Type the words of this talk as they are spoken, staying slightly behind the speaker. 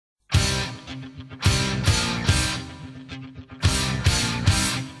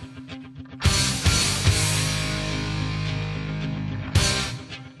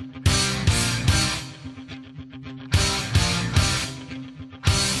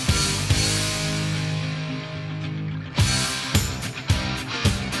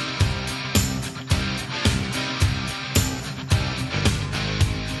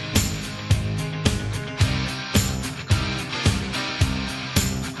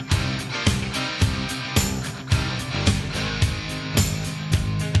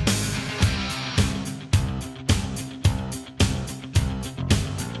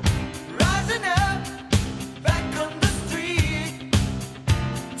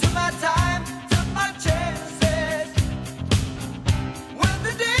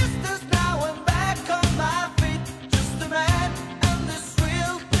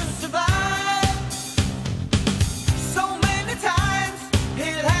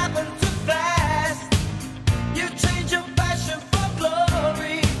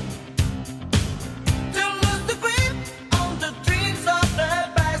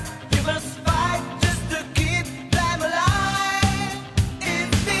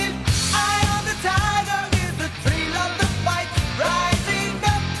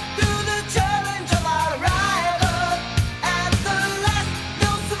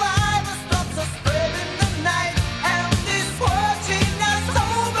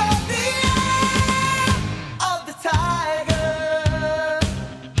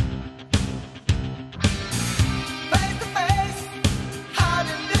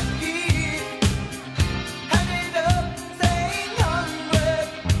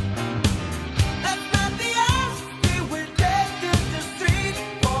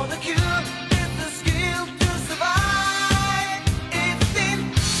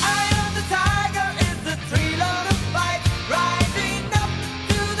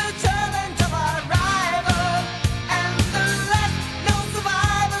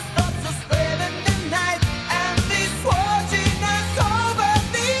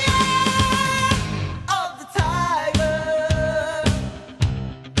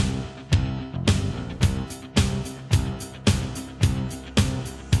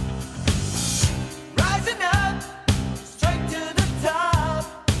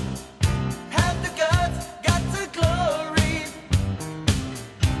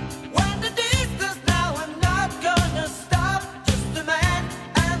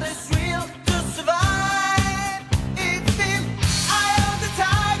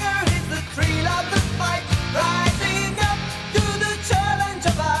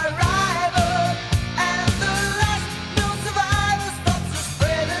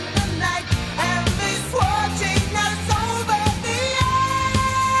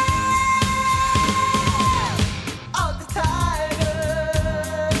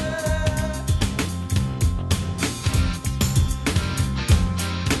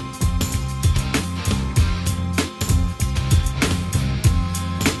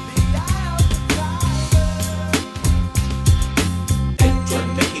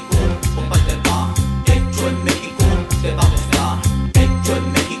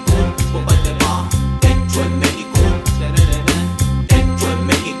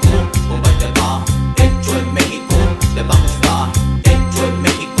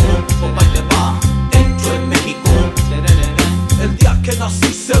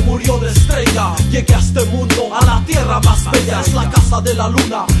de la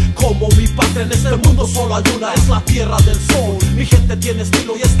luna. Como mi patria en este mundo solo hay una, es la tierra del sol. Mi gente tiene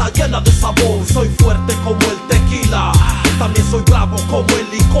estilo y está llena de sabor. Soy fuerte como el tequila, también soy bravo como el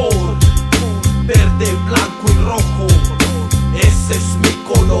licor. Verde, blanco y rojo, ese es mi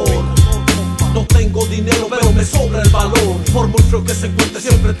color. No tengo dinero pero me sobra el valor. Por muy frío que se encuentre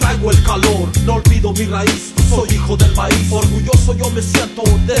siempre traigo el calor. No olvido mi raíz, soy hijo del maíz. Orgulloso yo me siento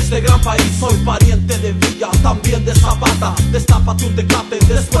de este gran país. Soy pariente de Villa, también de Zapata. Destápate un tecate,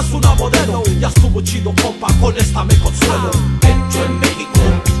 después una modelo. Ya estuvo chido compa, con esta me consuelo. Hecho en México,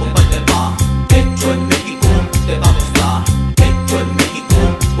 compa y te va. Hecho en México, te va a gustar. Hecho en México,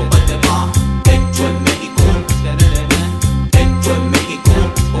 compa y te va. Hecho en México, hecho en México,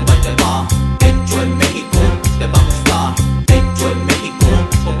 compa y te va. Hecho en México, te va a gustar. Hecho en México,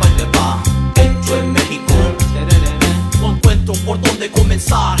 compa y te va. Hecho en México. No encuentro por dónde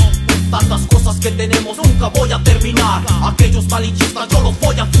comenzar. Tantas cosas que tenemos, nunca voy a terminar. Aquellos malinchistas yo los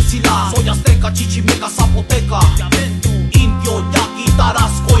voy a fusilar. Soy azteca, chichimeca, zapoteca, indio, yaqui,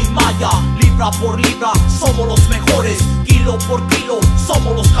 tarasco y maya. Libra por libra, somos los mejores. Kilo por kilo,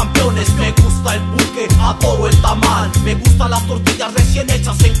 somos los campeones. Me gusta el pulque, adoro el tamal. Me gustan las tortillas recién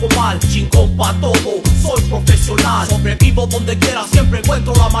hechas en comal. Chingón pa' todo, soy profesional. Sobrevivo donde quiera, siempre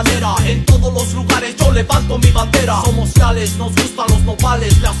encuentro la manera. En todos los lugares yo levanto mi bandera. Somos leales, nos gustan los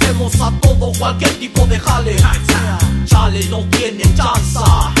nopales. Le hacemos a todo, cualquier tipo de jale. Chale, no tiene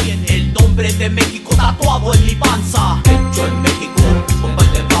chanza. El nombre de México tatuado en mi panza. Hecho en México, compa y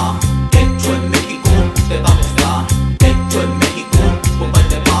te va. Hecho en México, te va a gustar. Hecho en México, compa y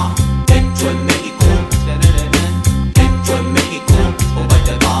te va. Hecho en México, hecho en México, compa y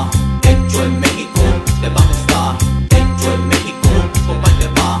te va. Hecho en México, te va a gustar. Hecho en México, compa y te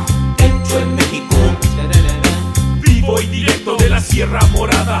va. Hecho en México. Vivo y directo de la Sierra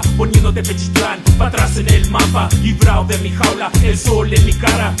Morada, poniéndote Pechitlán pa' atrás en el mapa. Librado de mi jaula, el sol en mi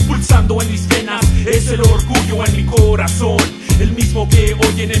cara, pulsando en mis venas, es el orgullo en mi corazón. El mismo que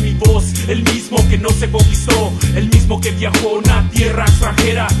oyen en mi voz, el mismo que no se conquistó, el mismo que viajó a una tierra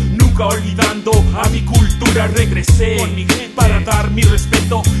extranjera. Nunca olvidando a mi cultura regresé para dar mi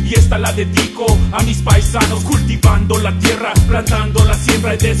respeto, y esta la dedico a mis paisanos. Cultivando la tierra, plantando la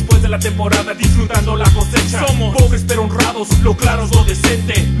siembra, y después de la temporada disfrutando la cosecha. Somos pobres pero honrados, lo claro es lo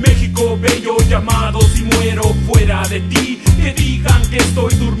decente. México bello, llamado si muero fuera de ti. Que digan que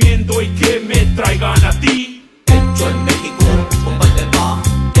estoy durmiendo y que me traigan a ti. Hecho en México, compa